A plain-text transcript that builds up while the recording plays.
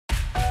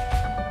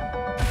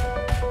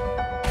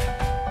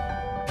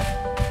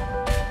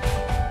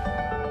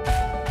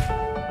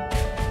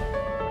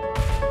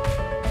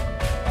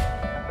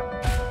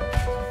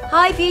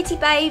Hi beauty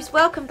babes,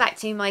 welcome back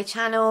to my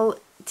channel.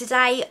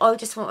 Today I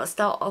just want to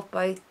start off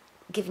by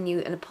giving you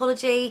an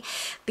apology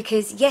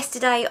because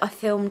yesterday I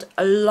filmed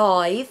a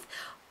live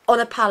on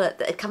a palette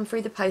that had come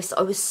through the post that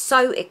I was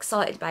so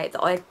excited about,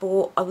 that I had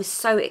bought. I was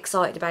so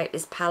excited about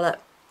this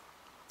palette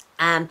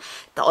that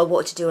I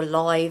wanted to do a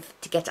live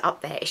to get it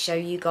up there to show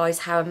you guys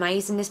how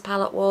amazing this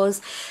palette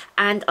was.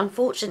 And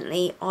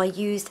unfortunately I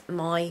used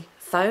my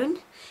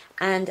phone,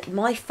 and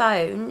my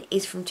phone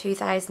is from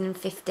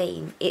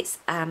 2015. It's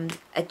a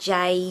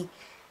J5,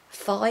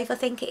 I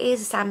think it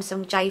is, a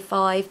Samsung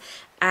J5,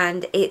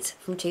 and it's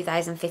from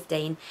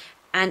 2015.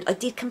 And I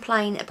did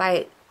complain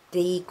about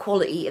the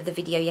quality of the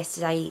video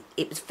yesterday.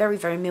 It was very,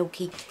 very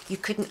milky. You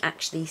couldn't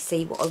actually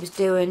see what I was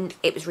doing.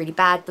 It was really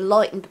bad. The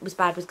lighting was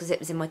bad because it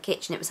was in my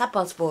kitchen. It was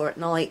 4:30 at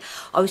night.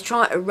 I was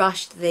trying to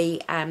rush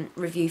the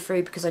review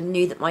through because I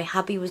knew that my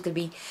hubby was going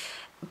to be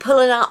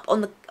pulling up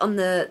on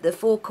the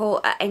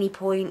forecourt at any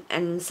point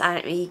and saying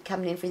at me,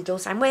 coming in through the door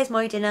saying, "Where's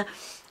my dinner?"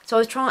 So I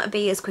was trying to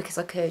be as quick as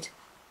I could.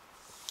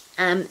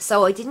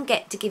 So I didn't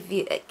get to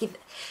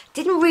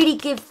didn't really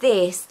give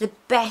this the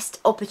best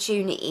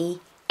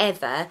opportunity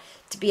ever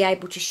to be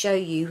able to show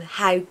you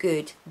how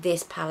good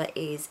this palette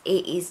is.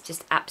 It is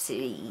just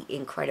absolutely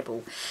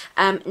incredible.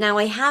 Now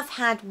I have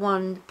had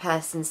one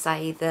person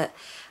say that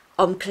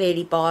I'm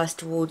clearly biased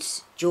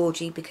towards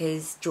Georgie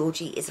because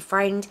Georgie is a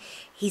friend.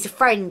 He's a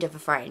friend of a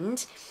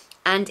friend,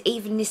 and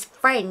even this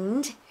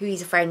friend who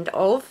he's a friend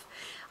of,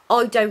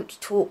 I don't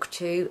talk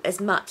to as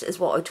much as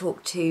what I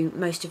talk to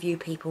most of you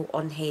people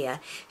on here.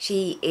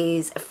 She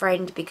is a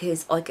friend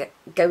because I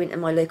go into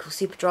my local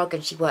Superdrug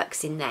and she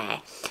works in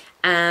there.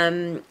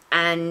 And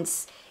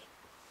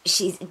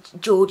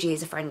Georgie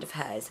is a friend of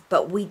hers,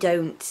 but we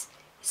don't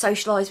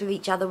socialise with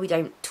each other, we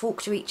don't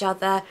talk to each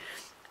other.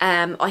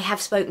 I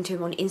have spoken to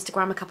him on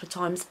Instagram a couple of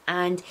times,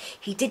 and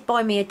he did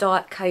buy me a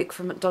Diet Coke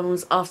from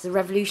McDonald's after the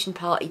Revolution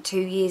party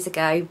 2 years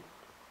ago,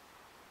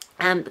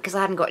 because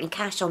I hadn't got any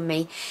cash on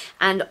me,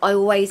 and I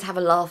always have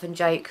a laugh and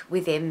joke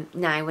with him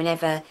now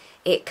whenever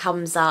it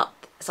comes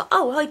up. It's like,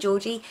 "Oh, hi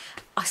Georgie,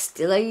 I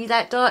still owe you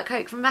that Diet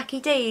Coke from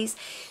Mackie D's."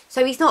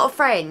 So he's not a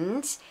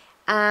friend,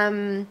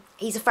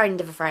 he's a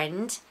friend of a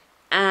friend,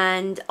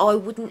 and I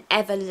wouldn't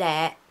ever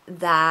let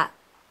that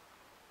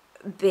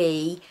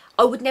be.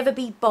 I would never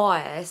be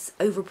biased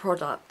over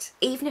product,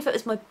 even if it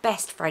was my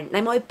best friend.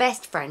 Now my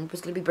best friend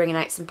was going to be bringing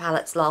out some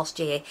palettes last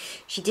year.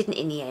 She didn't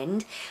in the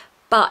end,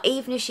 but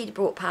even if she'd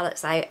brought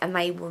palettes out and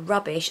they were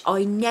rubbish,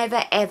 I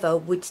never ever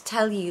would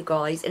tell you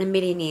guys in a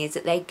million years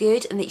that they're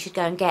good and that you should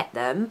go and get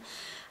them,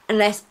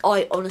 unless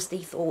I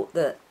honestly thought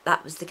that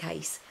that was the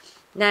case.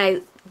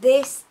 Now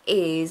this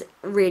is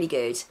really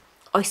good.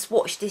 I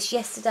swatched this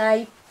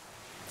yesterday.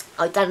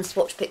 I'd done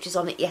swatch pictures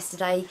on it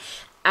yesterday,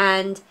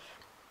 and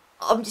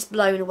I'm just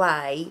blown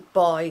away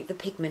by the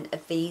pigment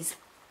of these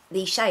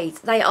shades.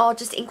 They are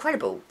just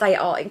incredible. They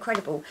are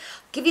incredible.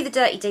 I'll give you the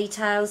dirty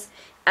details.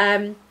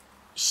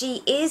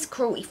 She is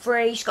cruelty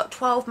free. She's got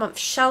 12-month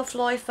shelf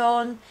life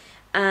on.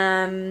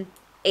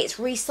 It's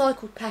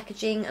recycled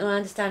packaging, and I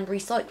understand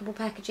recyclable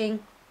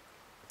packaging.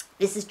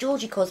 This is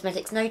Georgie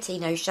Cosmetics No Tea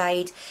No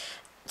Shade.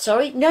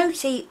 Sorry, No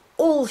Tea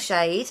All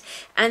Shade,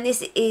 and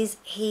this is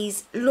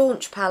his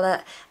launch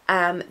palette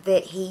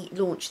that he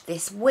launched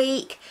this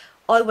week.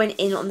 I went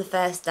in on the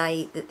first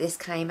day that this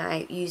came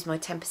out, used my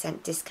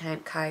 10%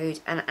 discount code,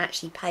 and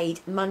actually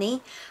paid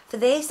money for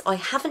this. I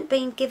haven't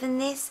been given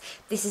this.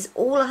 This is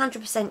all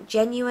 100%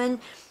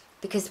 genuine,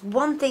 because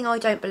one thing I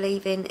don't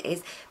believe in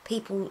is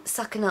people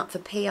sucking up for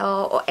PR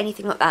or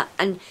anything like that.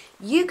 And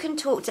you can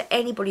talk to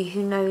anybody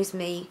who knows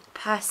me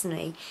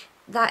personally.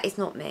 That is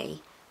not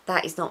me.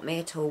 That is not me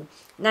at all.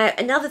 Now,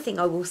 another thing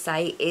I will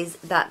say is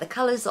that the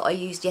colours that I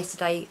used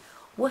yesterday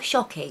were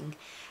shocking,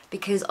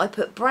 because I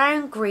put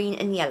brown, green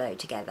and yellow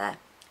together.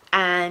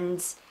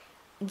 And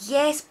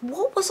yes,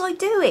 what was I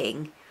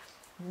doing?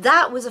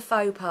 That was a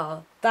faux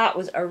pas. That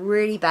was a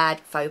really bad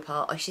faux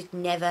pas. I should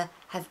never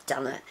have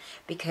done it,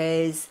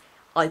 because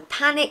I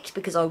panicked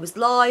because I was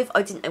live.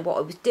 I didn't know what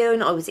I was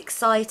doing. I was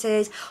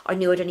excited. I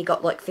knew I'd only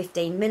got like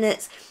 15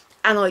 minutes,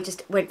 and I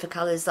just went for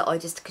colours that I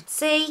just could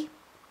see.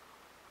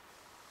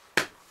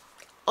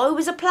 I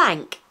was a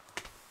plank.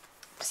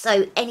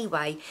 So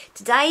anyway,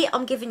 today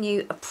I'm giving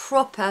you a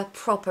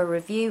proper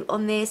review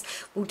on this.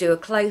 We'll do a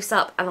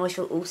close-up, and I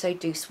shall also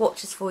do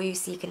swatches for you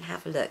so you can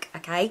have a look,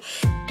 okay?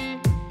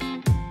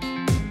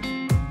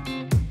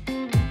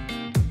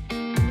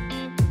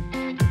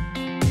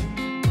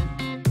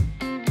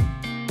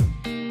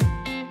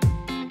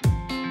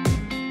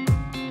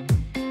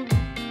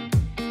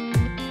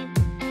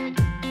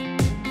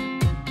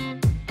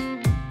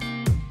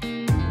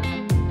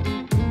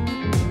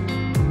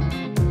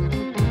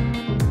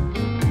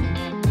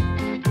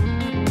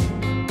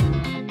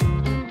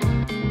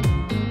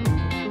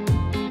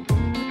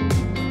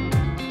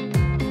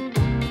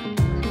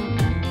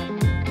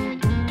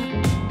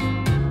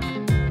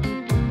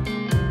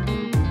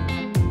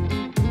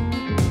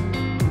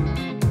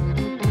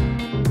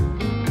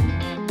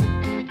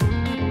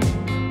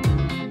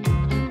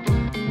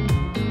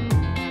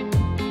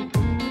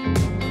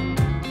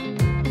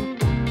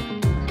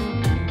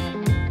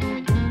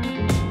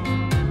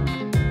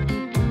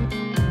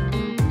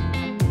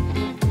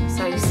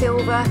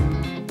 silver.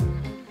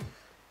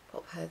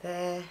 Pop her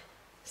there,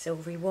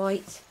 silvery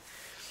white.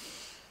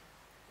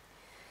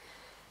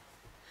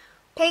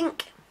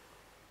 Pink.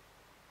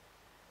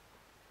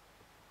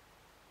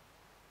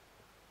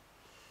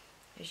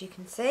 As you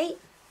can see.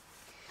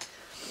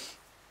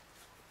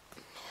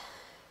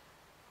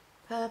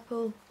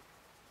 Purple.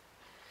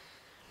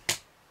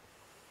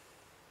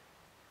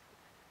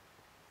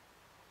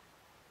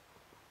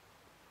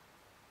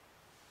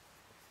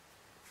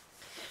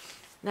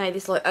 Now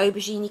this like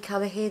aubergine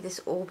colour here, this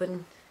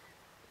auburn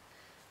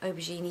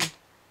aubergine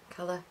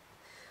colour,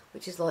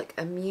 which is like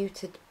a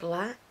muted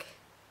black.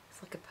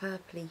 It's like a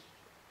purpley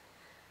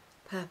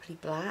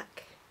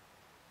black.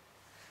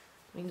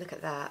 I mean, look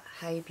at that.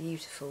 How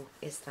beautiful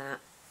is that?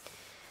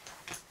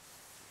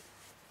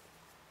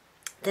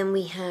 Then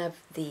we have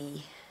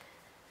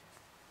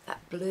that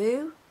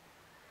blue.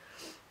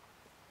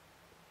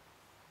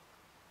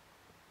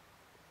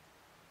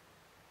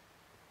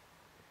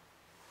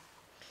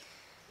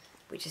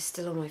 Which is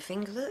still on my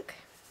finger, look.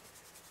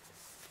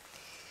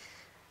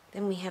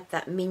 Then we have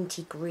that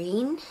minty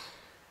green.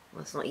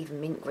 Well, it's not even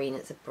mint green,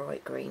 it's a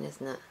bright green,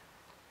 isn't it?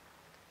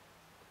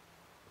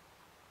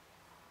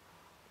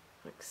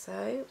 Like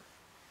so.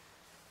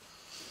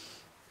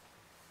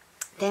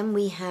 Then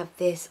we have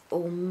this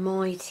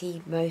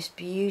almighty, most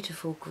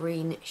beautiful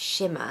green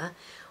shimmer,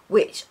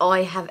 which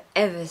I have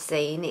ever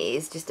seen. It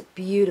is just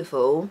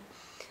beautiful.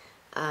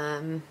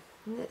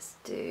 Let's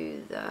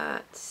do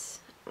that.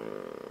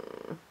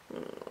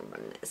 I'm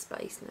running out of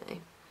space now.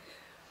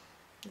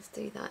 Let's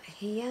do that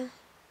here.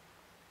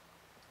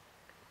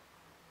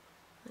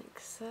 Like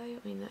so. I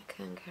mean, that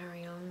can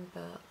carry on,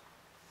 but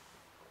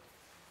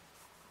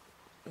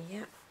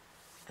yeah.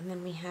 And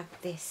then we have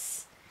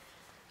this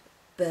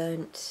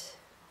burnt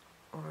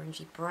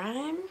orangey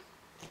brown.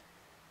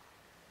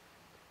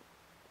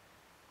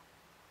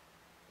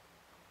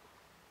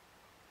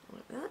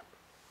 Like that.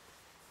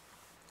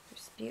 Which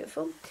is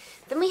beautiful.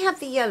 Then we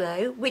have the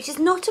yellow, which is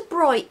not a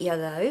bright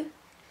yellow.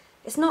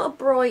 It's not a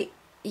bright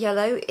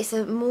yellow, it's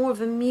a more of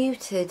a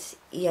muted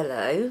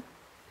yellow.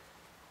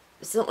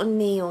 It's not a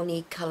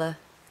neon-y colour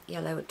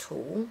yellow at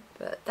all,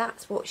 but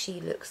that's what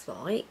she looks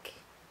like.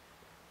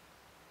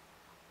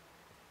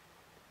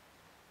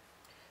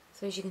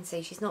 So as you can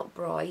see, she's not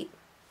bright.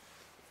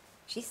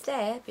 She's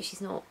there, but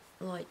she's not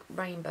like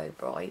rainbow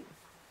bright.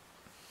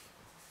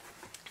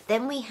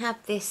 Then we have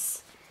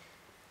this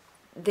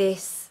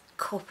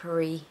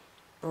coppery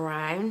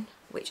brown,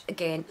 which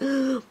again,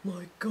 oh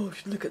my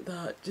gosh, look at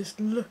that, just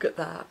look at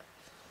that.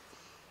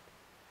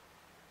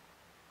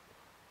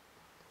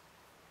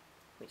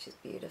 Which is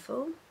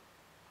beautiful.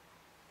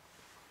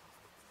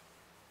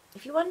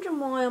 If you're wondering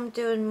why I'm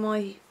doing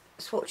my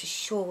swatches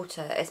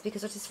shorter, it's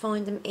because I just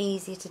find them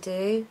easier to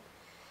do.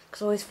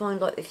 Because I always find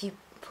like if you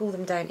pull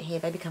them down here,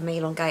 they become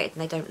elongated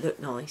and they don't look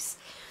nice.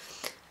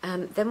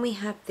 Then we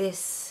have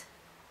this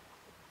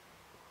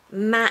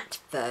matte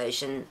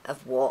version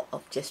of what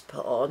I've just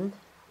put on.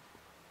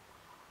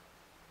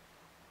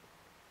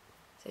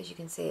 So as you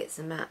can see, it's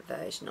a matte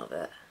version of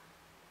it.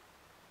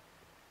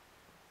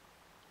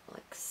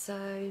 Like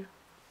so.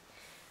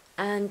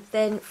 And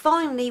then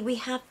finally we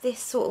have this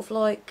sort of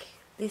like,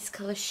 this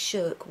colour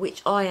Shook,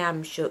 which I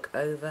am shook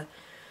over.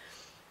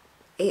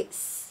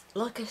 It's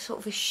like a sort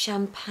of a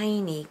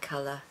champagne-y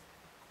colour.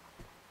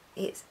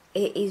 It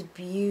is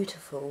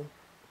beautiful.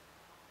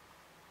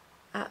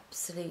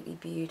 Absolutely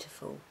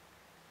beautiful.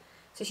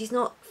 So she's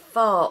not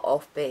far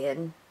off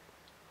being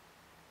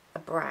a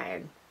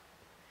brown.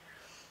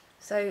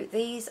 So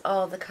these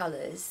are the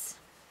colours.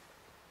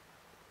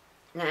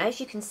 Now as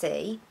you can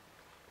see,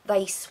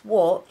 they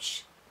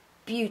swatch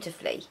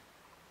beautifully.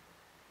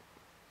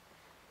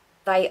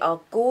 They are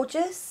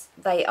gorgeous,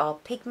 they are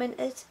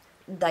pigmented,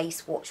 they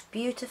swatch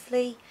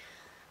beautifully,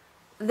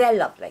 they're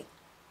lovely.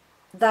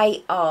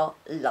 They are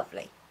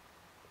lovely.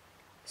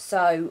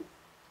 So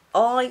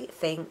I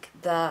think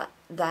that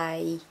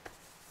they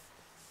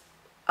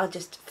are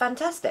just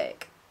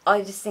fantastic.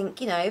 I just think,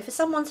 you know, for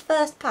someone's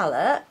first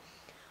palette,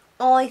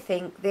 I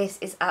think this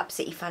is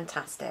absolutely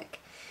fantastic.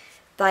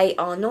 They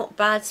are not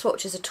bad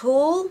swatches at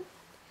all.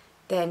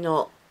 They're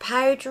not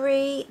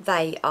powdery.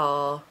 They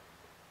are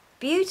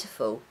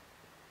beautiful.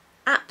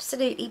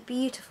 Absolutely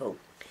beautiful.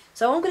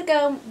 So I'm going to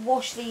go and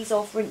wash these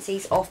off, rinse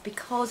these off,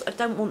 because I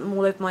don't want them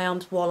all over my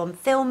arms while I'm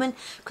filming,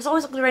 because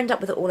otherwise I'm going to end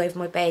up with it all over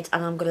my bed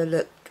and I'm going to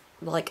look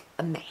like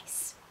a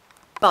mess.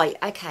 Right,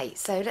 okay,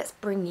 so let's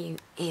bring you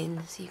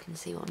in so you can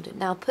see what I'm doing.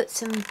 Now I'll put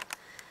some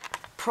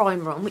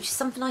primer on, which is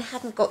something I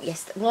hadn't got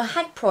yesterday. Well, I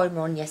had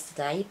primer on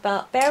yesterday,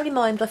 but bear in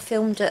mind I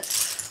filmed at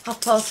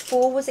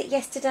 4:30, was it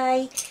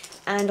yesterday?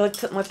 And I'd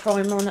put my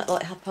primer on at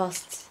like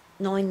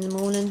 9:30 in the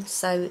morning,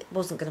 so it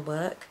wasn't going to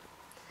work.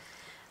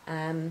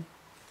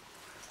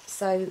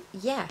 So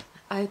yeah,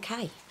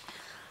 okay.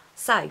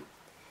 So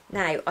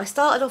now I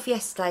started off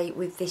yesterday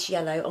with this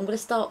yellow. I'm going to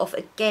start off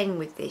again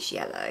with this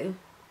yellow.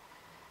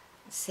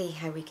 See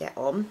how we get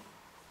on.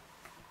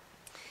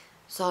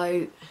 So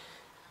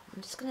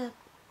I'm just going to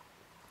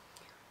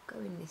go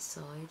in this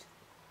side.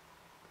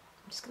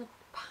 I'm just going to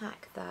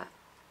pack that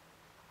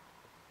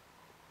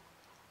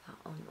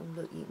that on. Oh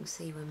look, you can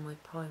see when my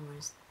primer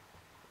is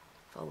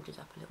folded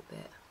up a little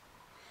bit.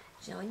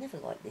 Do you know, I never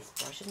liked this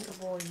brush. I don't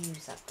know why I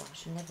use that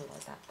brush. I never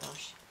liked that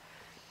brush.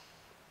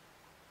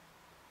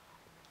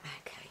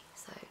 Okay,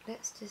 so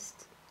let's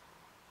just...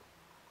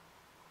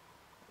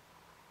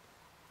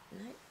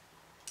 No.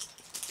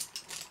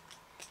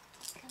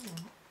 Come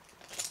on.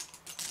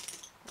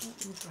 I don't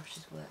think the brush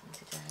is working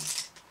today.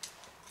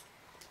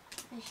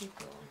 Where's you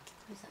gone?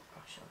 Where's that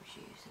brush I was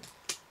using?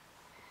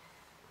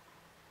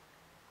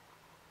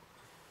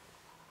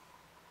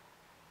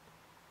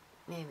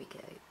 There we go.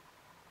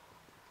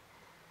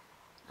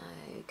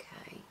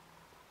 Okay.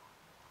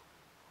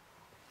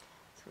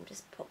 So I'm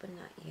just popping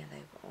that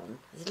yellow on.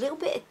 There's a little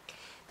bit of,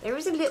 there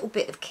is a little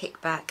bit of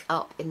kickback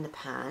up in the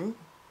pan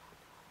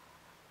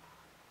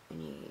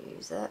when you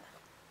use it.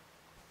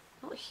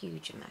 Not a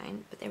huge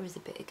amount, but there is a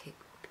bit of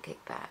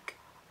kickback.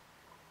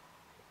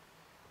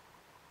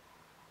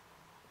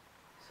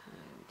 So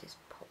just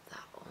pop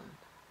that on and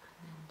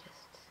then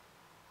just...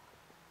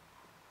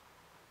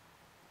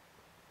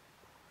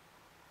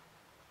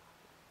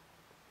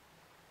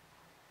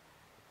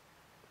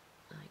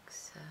 like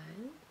so.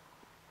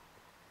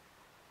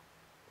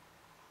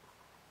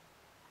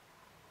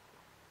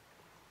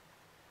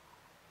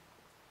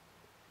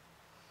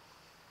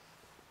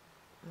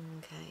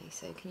 Okay,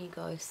 so can you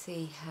guys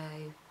see how...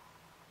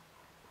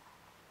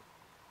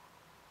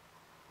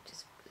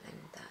 just blend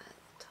that at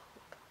the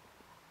top.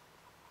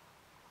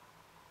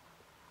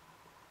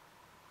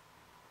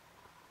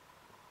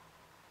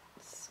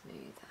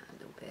 Smooth that a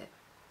little bit.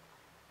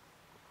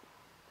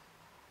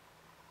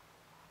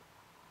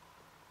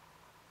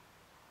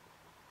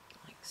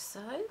 Like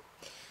so.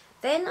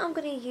 Then I'm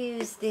going to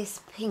use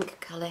this pink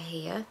colour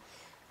here,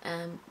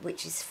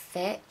 which is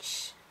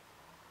Fetch.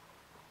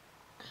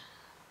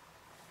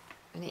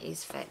 And it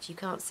is Fetch. You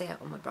can't see it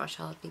on my brush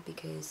hardly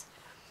because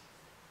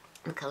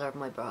the colour of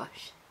my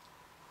brush.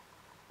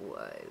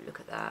 Whoa, look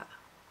at that.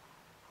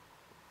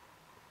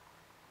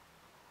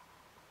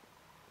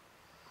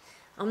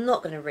 I'm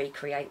not going to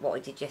recreate what I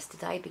did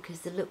yesterday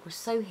because the look was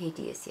so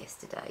hideous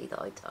yesterday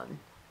that I'd done.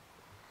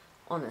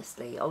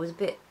 Honestly, I was a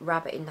bit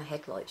rabbit in the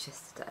headlights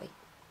yesterday.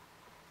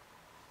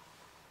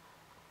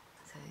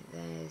 So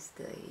there's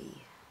the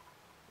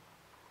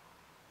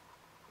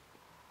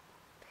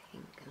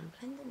pink, and I'm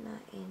blending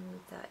that in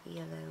with that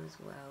yellow as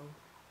well.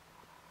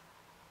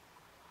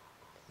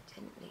 Just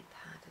gently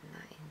patting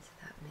that into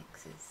that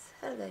mixes.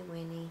 Hello,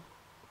 Winnie.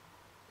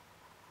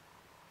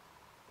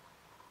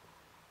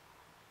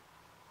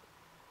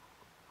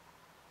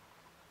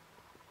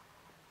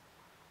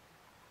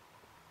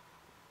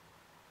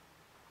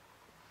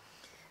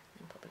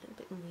 And pop a little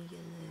bit more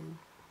yellow,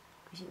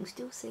 because you can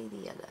still see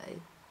the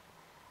yellow,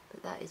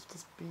 but that is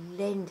just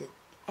blended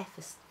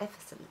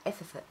effortlessly,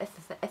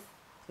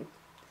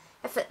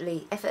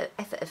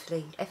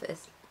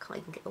 can't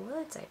even get the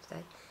words out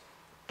today,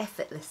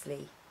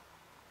 effortlessly,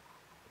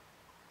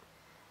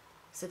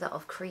 so that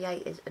I've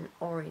created an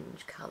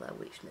orange colour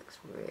which looks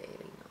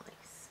really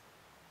nice,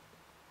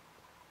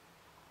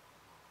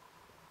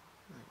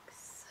 like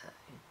so.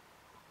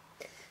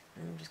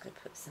 And I'm just going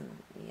to put some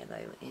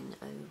yellow in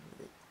over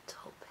the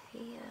top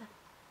here.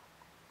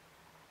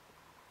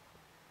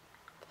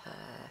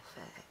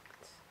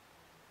 Perfect.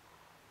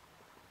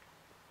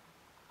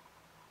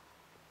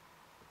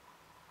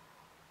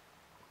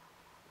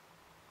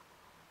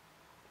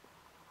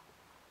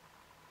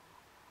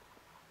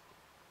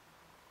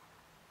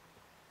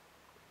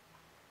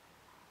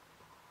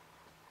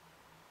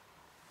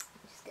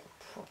 Just get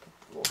a proper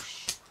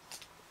brush.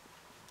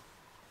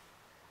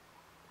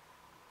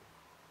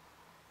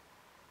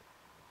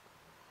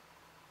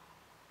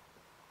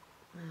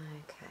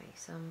 Okay,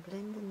 so I'm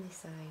blending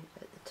this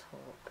out at the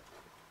top.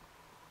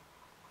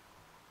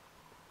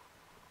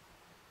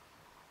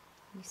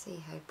 You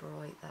see how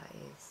bright that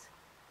is.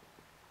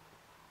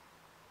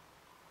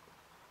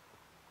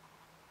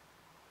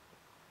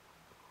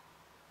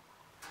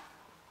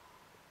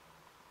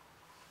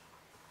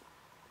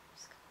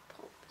 Just gonna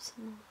pop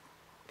some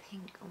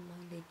pink on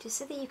my lid, just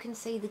so that you can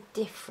see the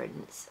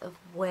difference of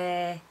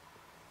where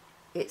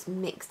it's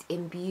mixed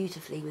in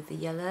beautifully with the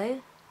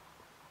yellow.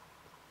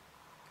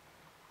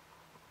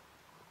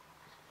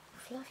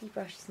 Fluffy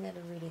brush is never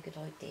really a good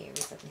idea,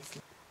 is it, Miss?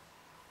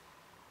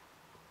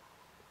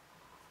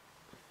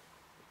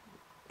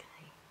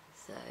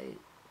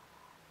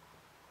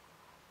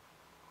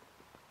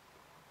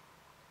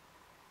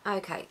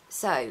 Okay,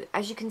 so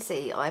as you can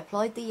see, I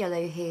applied the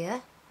yellow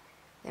here,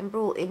 then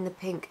brought in the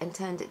pink and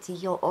turned it to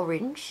your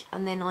orange,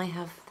 and then I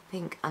have the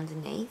pink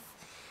underneath.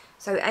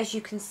 So as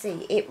you can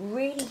see, it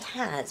really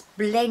has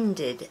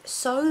blended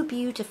so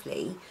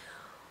beautifully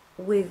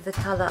with the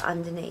colour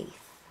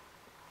underneath.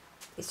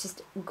 It's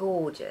just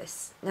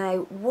gorgeous. Now,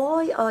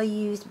 why I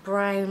used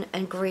brown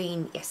and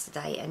green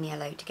yesterday and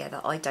yellow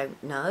together, I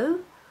don't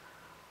know.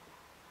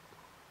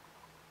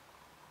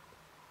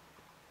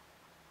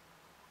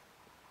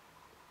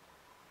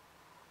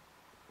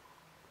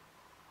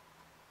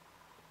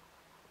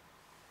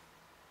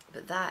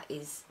 But that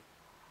is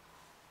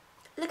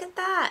Look at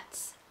that.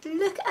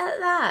 Look at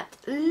that.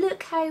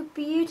 Look how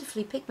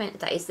beautifully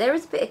pigmented that is. There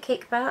is a bit of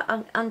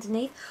kickback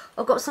underneath.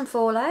 I've got some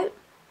fallout.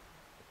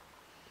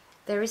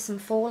 There is some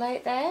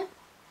fallout there.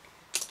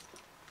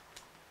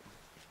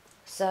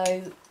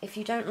 So if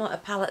you don't like a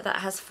palette that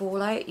has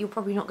fallout, you're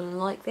probably not going to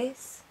like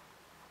this.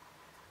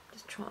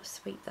 Just try to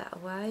sweep that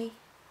away.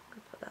 I'm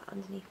going to put that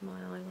underneath my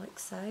eye like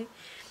so.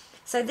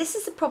 So this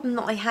is the problem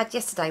that I had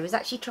yesterday, was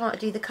actually trying to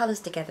do the colours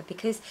together,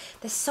 because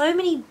there's so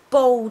many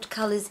bold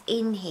colours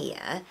in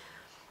here.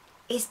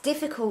 It's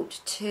difficult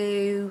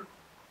to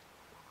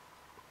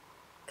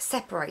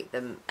separate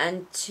them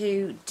and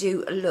to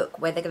do a look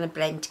where they're going to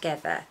blend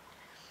together.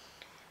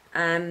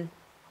 I'm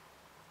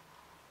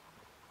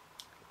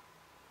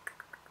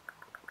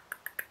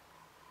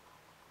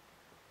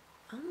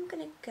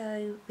going to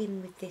go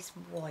in with this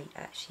white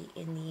actually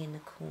in the inner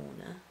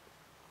corner.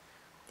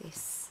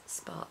 This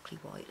sparkly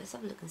white. Let's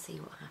have a look and see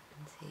what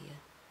happens here.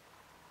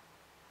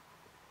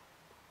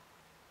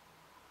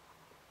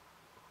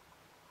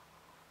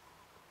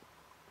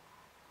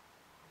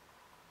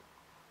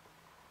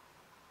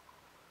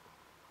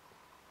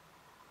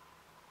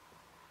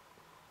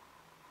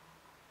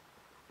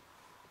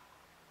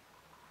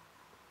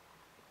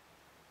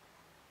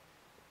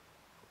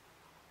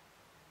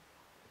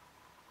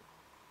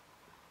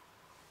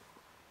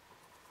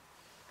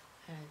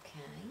 Okay.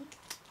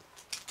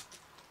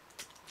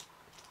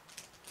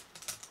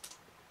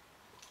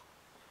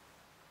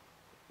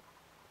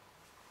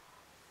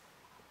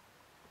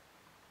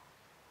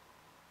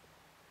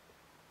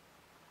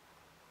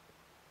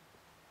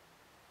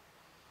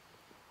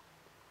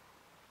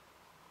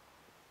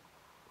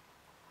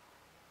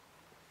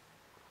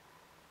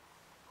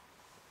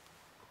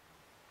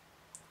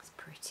 It's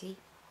pretty.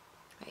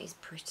 That is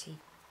pretty.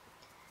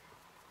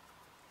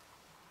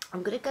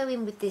 I'm going to go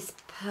in with this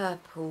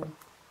purple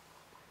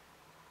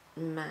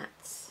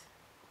matte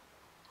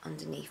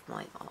underneath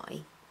my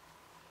eye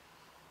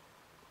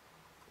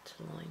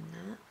to line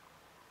that.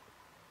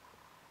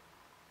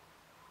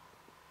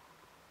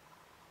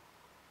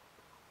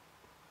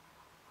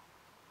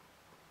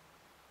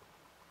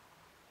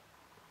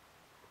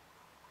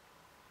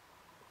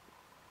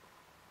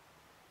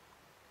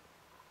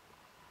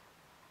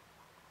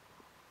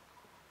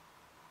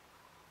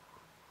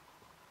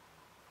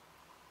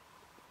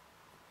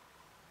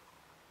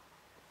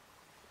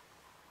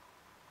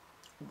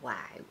 Wow.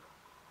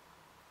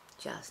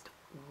 Just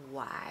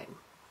wow.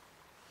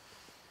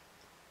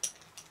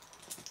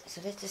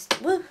 So let's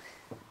just, woo!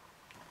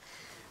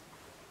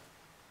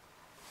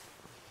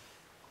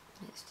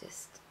 Let's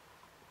just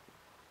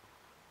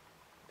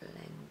blend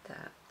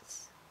that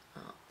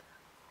up.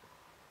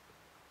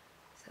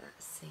 So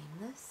that's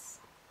seamless.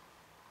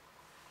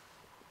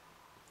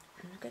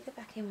 And I'm going to go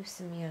back in with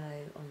some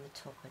yellow on the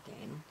top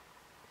again.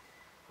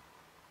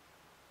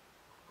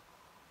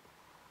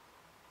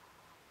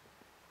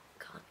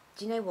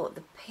 Do you know what?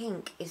 The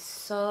pink is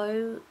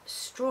so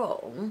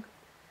strong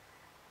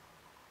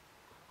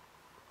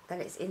that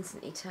it's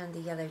instantly turned the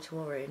yellow to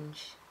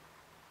orange.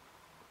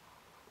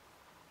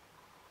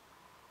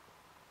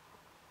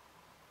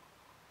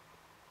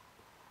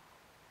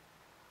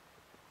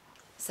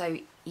 So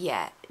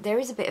yeah, there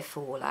is a bit of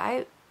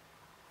fallout,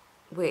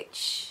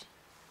 which,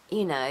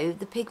 you know,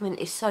 the pigment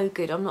is so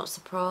good, I'm not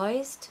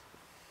surprised.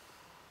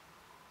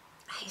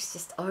 It's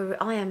just,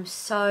 I am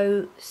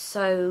so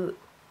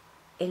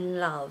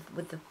in love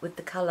with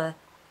the colour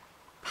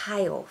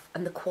payoff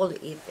and the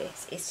quality of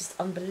this. It's just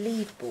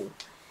unbelievable.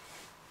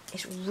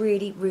 It's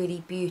really,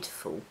 really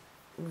beautiful.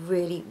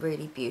 Really,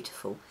 really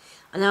beautiful.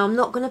 And now I'm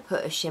not going to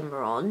put a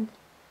shimmer on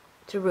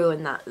to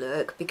ruin that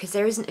look, because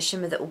there isn't a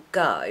shimmer that will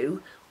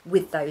go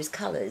with those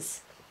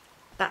colours.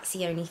 That's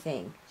the only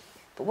thing.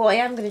 But what I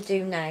am going to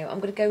do now, I'm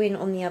going to go in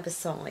on the other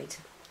side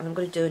and I'm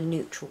going to do a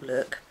neutral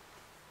look.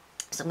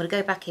 So I'm going to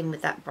go back in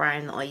with that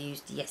brown that I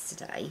used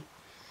yesterday.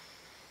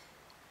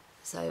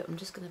 So I'm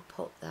just going to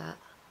pop that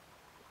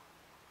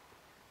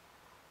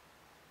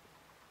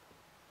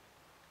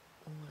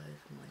all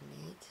over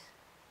my lid.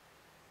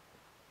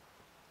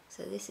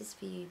 So this is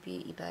for you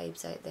beauty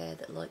babes out there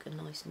that like a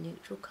nice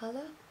neutral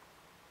colour.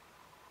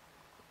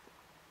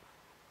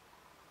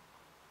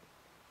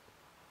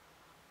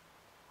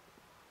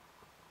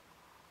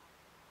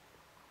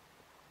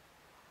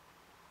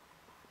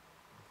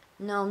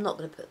 No, I'm not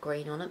going to put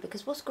green on it,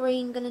 because what's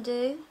green going to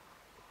do?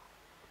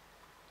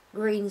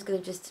 Green's going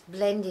to just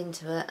blend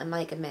into it and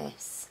make a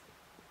mess.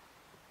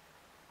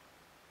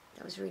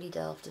 That was really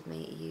daft of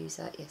me to use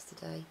that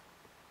yesterday.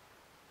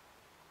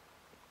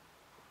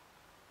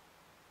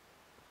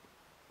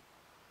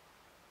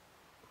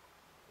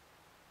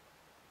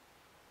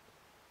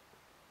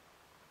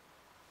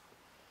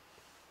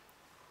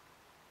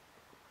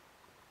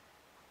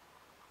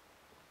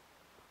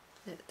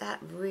 Look, that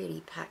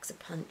really packs a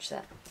punch,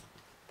 that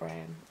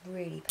brown.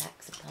 Really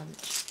packs a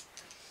punch.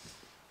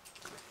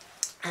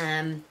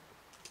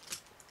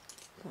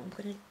 What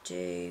I'm going to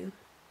do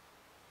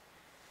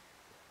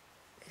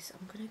is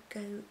I'm going to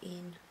go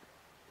in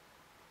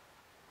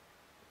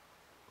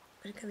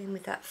I'm going to go in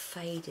with that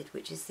faded,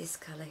 which is this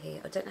colour here.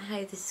 I don't know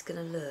how this is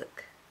going to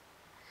look,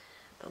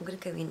 but I'm going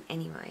to go in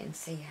anyway and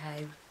see how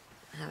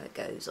it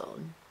goes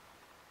on.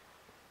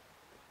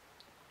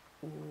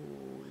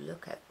 Ooh,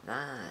 look at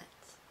that.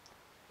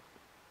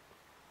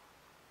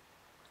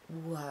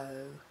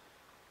 Whoa.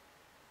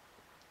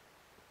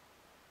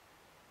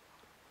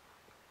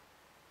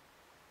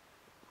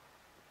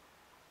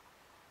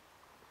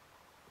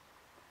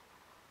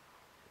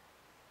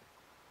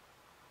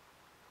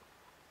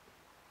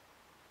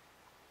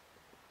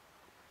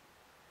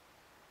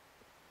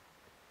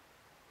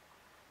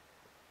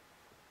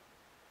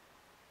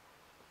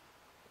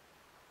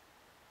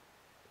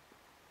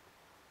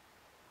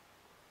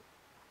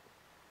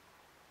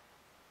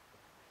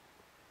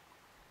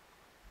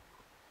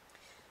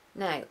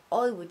 Now,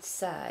 I would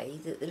say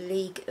that the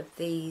league of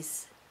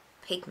these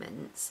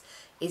pigments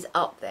is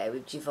up there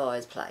with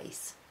Java's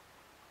Place.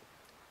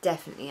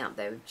 Definitely up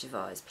there with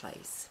Java's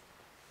Place.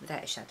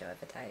 Without a shadow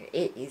of a doubt.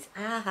 It is,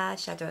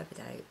 shadow of a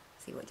doubt.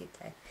 See what I did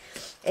there?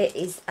 It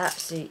is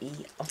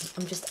absolutely,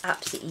 I'm just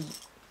absolutely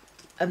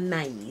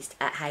amazed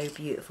at how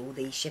beautiful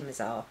these shimmers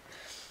are.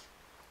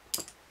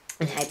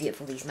 And how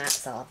beautiful these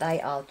mattes are.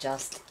 They are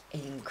just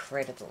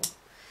incredible.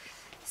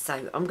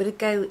 So I'm going to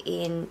go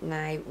in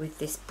now with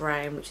this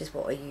brown, which is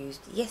what I used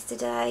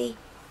yesterday.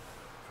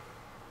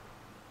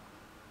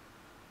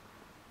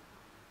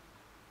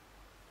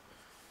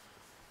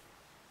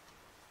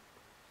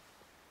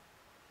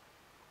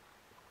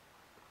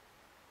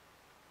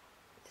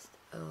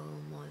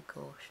 Oh my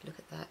gosh, look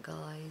at that,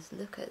 guys.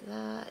 Look at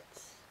that.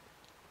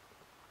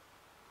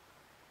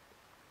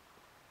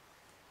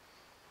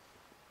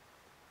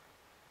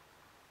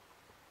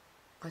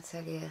 I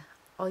tell you,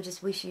 I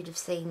just wish you'd have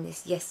seen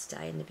this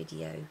yesterday in the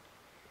video.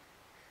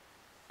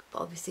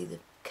 But obviously the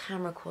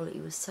camera quality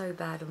was so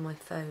bad on my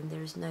phone,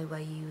 there is no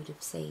way you would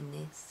have seen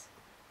this.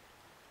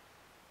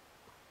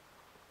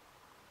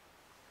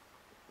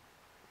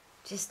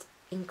 Just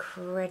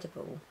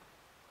incredible.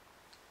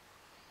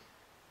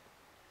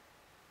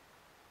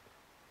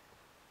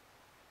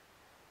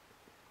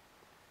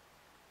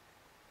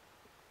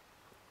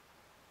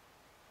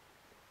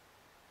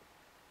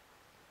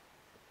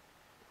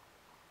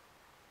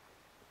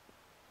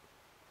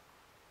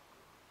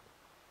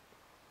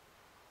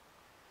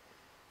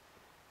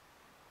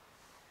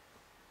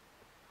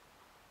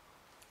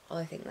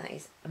 I think that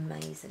is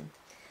amazing.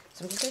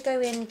 So I'm just going to go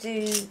in and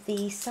do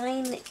the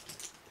same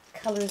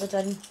colour as I've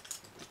done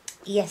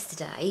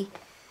yesterday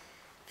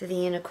for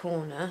the inner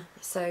corner.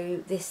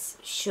 So this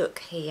shook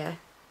here.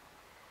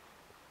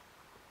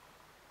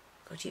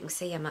 God, you can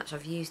see how much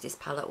I've used this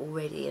palette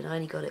already, and I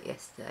only got it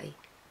yesterday.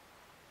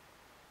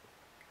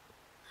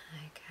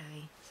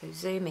 Okay, so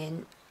zoom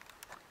in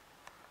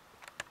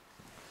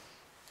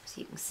so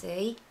you can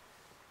see.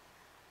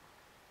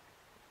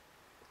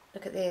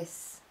 Look at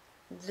this.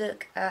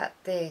 Look at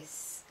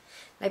this.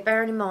 Now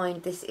bearing in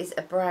mind this is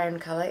a brown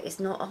colour, it's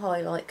not a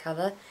highlight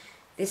colour.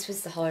 This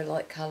was the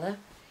highlight colour.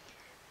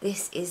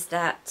 This is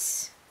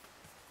that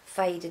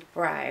faded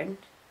brown,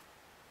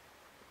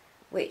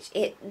 which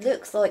it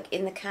looks like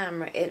in the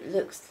camera, it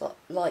looks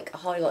like a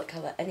highlight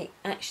colour, and it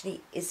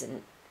actually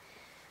isn't.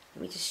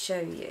 Let me just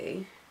show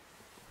you.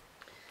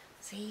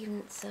 See,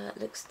 even looks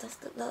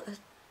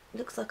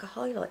like a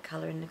highlight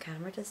colour in the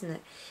camera, doesn't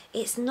it?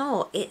 It's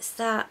not. It's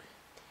that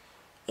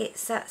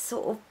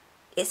sort of,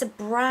 it's a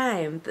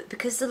brown, but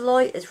because the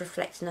light is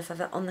reflecting off of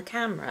it on the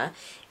camera,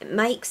 it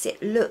makes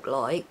it look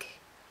like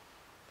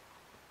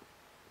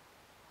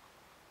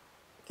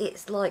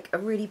it's like a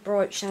really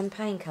bright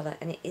champagne colour,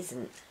 and it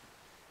isn't.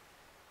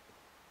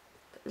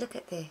 But look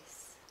at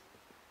this.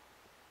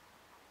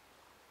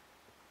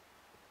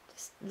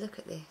 Just look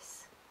at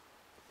this.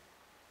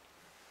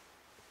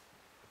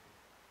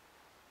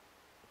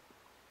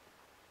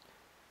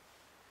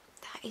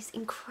 That is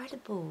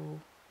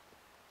incredible.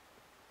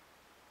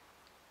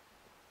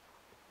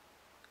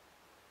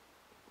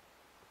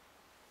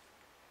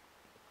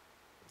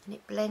 And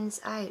it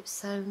blends out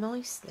so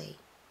nicely.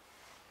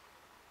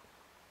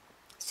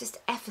 It's just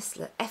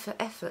effortless,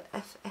 effort.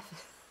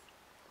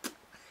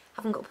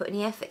 Haven't got to put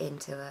any effort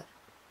into it.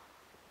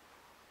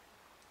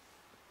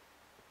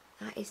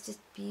 That is just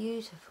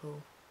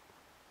beautiful.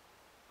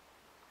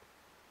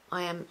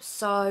 I am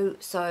so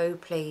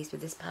pleased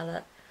with this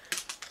palette.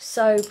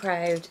 So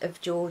proud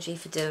of Georgie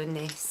for doing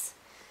this.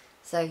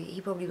 So he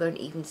probably won't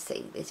even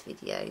see this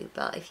video,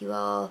 but if you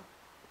are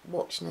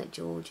watching it,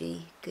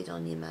 Georgie, good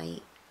on you,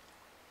 mate.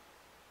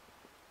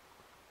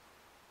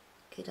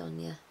 Good on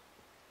you.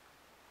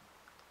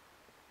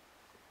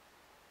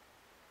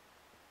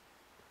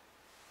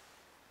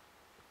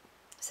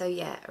 So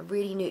yeah, a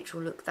really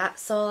neutral look that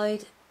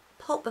side.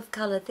 Pop of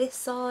colour this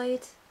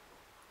side.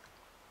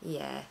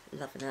 Yeah,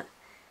 loving it.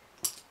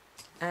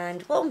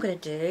 And what I'm going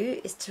to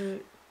do is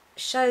to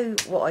show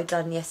what I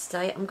done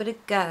yesterday. I'm going to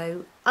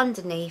go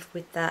underneath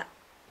with that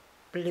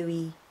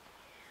bluey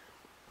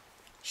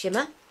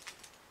shimmer.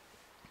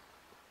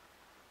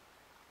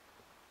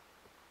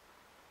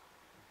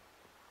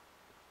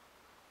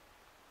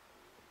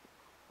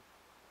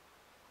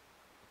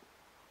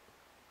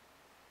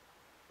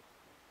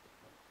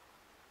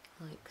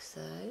 like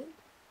so.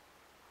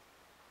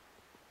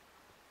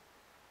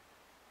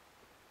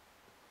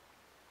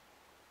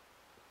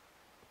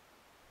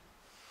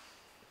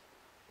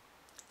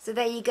 So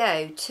there you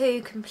go,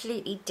 2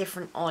 completely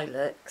different eye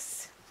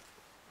looks.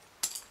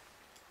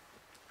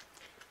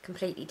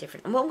 Completely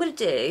different. And what I'm going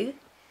to do,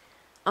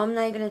 I'm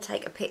now going to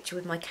take a picture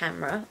with my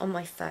camera on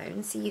my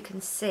phone so you can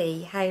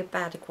see how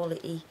bad a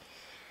quality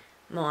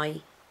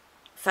my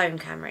phone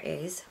camera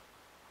is.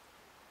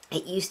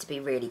 It used to be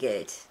really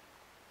good.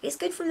 It's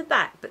good from the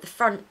back, but the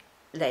front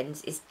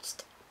lens is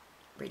just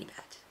really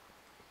bad.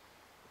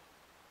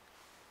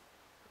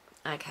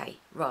 Okay,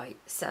 right,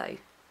 so I'm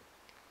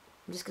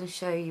just going to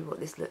show you what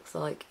this looks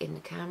like in the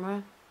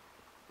camera.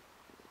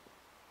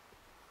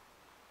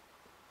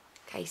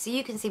 Okay, so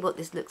you can see what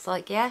this looks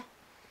like, yeah?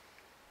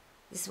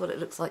 This is what it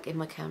looks like in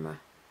my camera.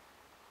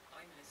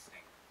 I'm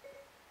listening.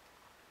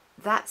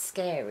 That's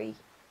scary.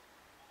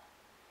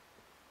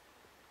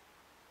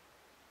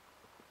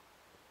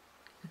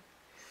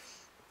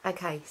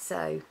 Okay,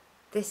 so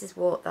this is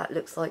what that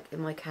looks like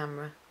in my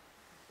camera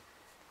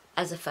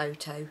as a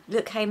photo.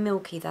 Look how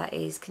milky that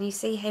is. Can you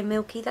see how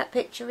milky that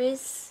picture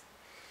is?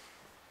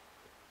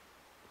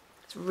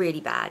 It's really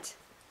bad,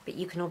 but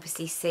you can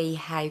obviously see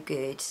how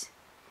good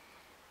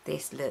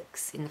this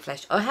looks in the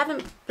flesh. I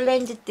haven't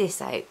blended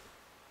this out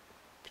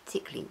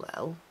particularly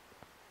well.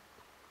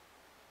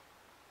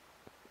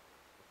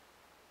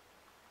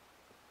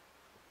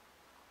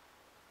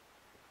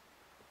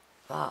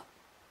 But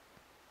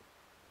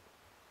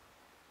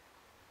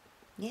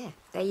yeah,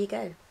 there you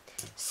go.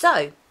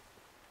 So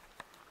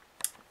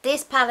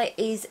this palette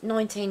is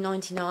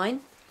 £19.99.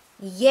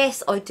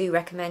 Yes, I do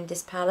recommend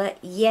this palette.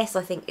 Yes,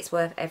 I think it's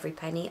worth every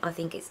penny. I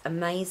think it's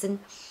amazing.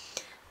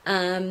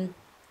 It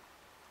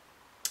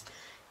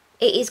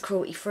is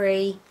cruelty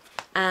free.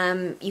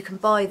 You can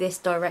buy this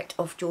direct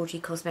off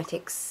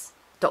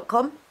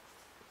georgiecosmetics.com.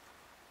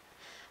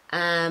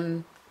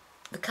 The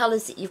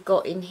colours that you've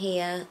got in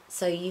here,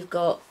 so you've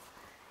got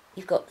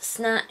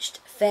Snatched,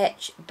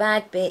 Fetch,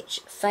 Bad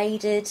Bitch,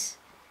 Faded,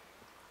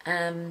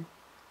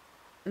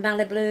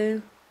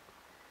 Malibu,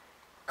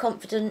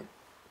 Confident,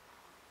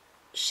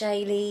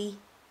 Shaylee,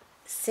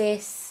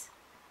 Sis,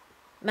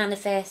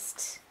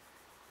 Manifest,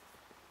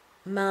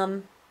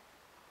 Mum,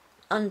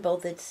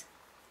 Unbothered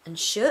and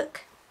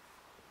Shook.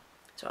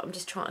 So I'm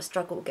just trying to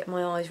struggle to get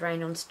my eyes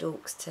round on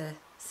stalks to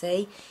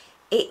see.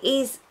 It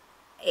is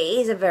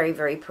a very,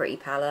 very pretty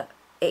palette.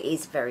 It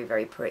is very,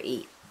 very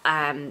pretty.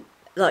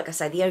 Like I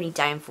say, the only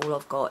downfall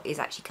I've got is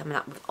actually coming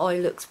up with eye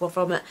looks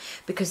from it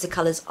because the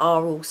colours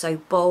are all so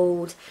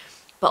bold.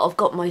 But I've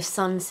got my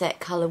sunset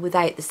colour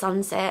without the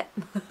sunset,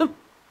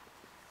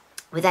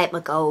 without my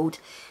gold,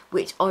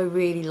 which I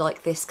really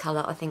like this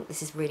colour. I think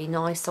this is really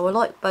nice. So I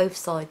like both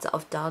sides that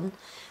I've done.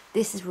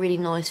 This is really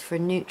nice for a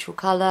neutral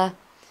colour,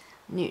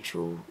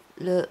 neutral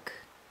look.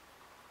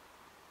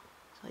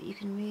 So you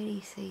can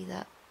really see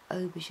that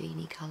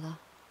aubergine colour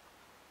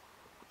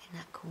in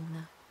that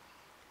corner.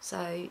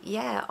 So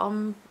yeah,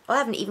 I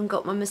haven't even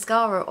got my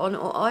mascara on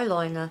or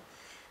eyeliner,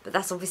 but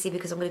that's obviously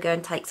because I'm going to go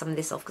and take some of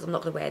this off because I'm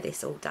not going to wear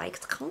this all day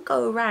because I can't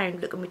go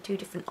around looking with 2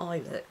 different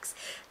eye looks.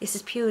 This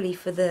is purely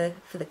for the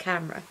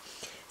camera.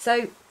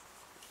 So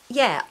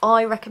yeah,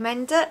 I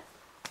recommend it.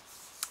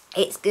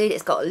 It's good.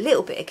 It's got a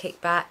little bit of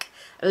kickback,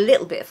 a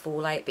little bit of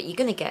fallout, but you're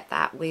going to get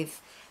that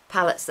with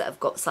palettes that have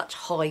got such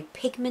high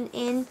pigment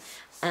in.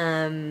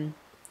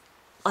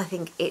 I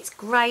think it's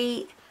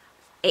great.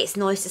 It's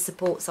nice to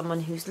support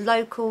someone who's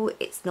local.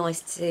 It's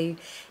nice to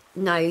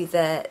know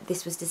that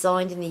this was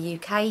designed in the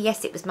UK.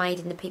 Yes, it was made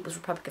in the People's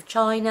Republic of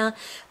China,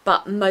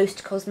 but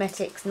most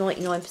cosmetics,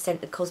 99%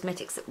 of the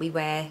cosmetics that we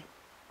wear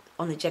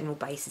on a general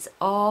basis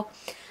are.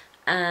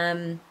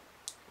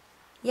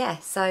 Yeah,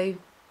 so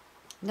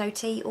no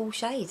tea, all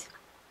shade.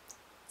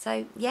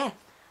 So yeah,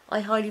 I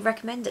highly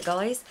recommend it,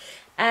 guys.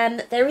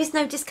 There is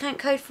no discount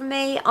code from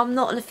me. I'm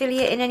not an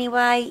affiliate in any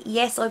way.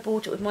 Yes, I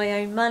bought it with my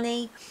own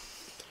money.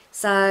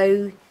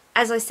 So,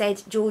 as I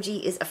said, Georgie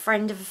is a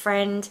friend of a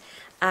friend.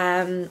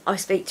 I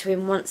speak to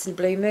him once in a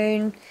blue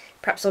moon.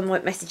 Perhaps I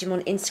might message him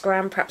on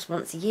Instagram, perhaps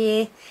once a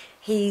year.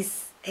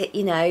 He's,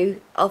 you know,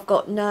 I've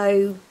got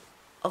no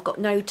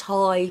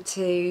tie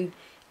to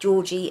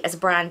Georgie as a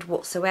brand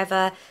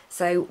whatsoever.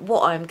 So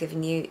what I'm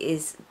giving you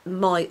is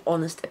my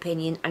honest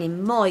opinion, and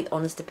in my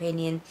honest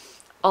opinion,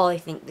 I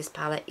think this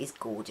palette is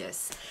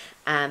gorgeous.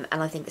 And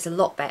I think it's a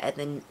lot better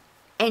than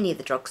any of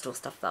the drugstore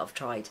stuff that I've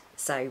tried.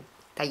 So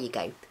there you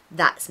go.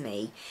 That's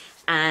me.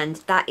 And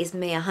that is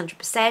me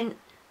 100%.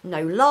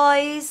 No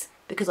lies,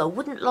 because I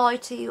wouldn't lie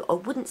to you. I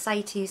wouldn't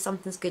say to you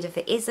something's good if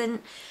it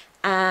isn't.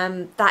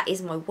 That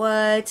is my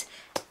word.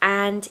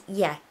 And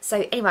yeah,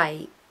 so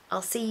anyway,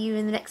 I'll see you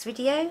in the next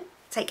video.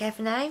 Take care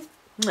for now.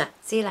 Mwah.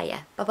 See you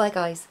later. Bye bye,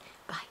 guys.